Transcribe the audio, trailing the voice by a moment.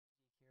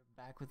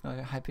Back with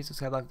another HYPIXEL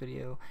SKYBLOCK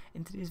video.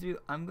 In today's video,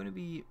 I'm going to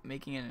be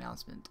making an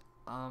announcement.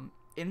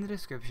 In the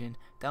description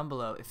down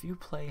below, if you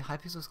play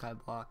HYPIXEL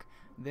SKYBLOCK,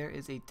 there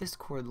is a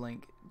Discord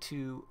link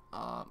to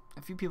a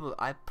few people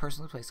that I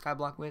personally play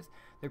SKYBLOCK with.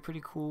 They're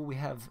pretty cool. We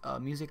have a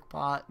music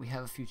bot, we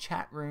have a few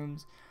chat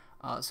rooms.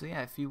 So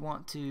yeah, if you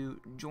want to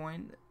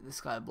join the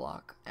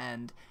SKYBLOCK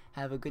and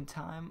have a good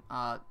time,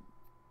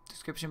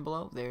 description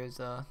below there's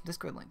a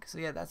Discord link. So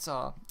yeah, that's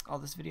all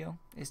this video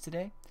is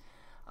today.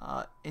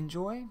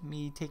 Enjoy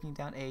me taking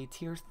down a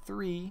tier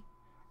 3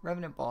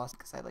 Revenant boss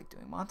because I like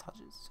doing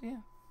montages. So yeah,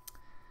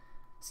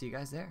 see you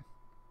guys there.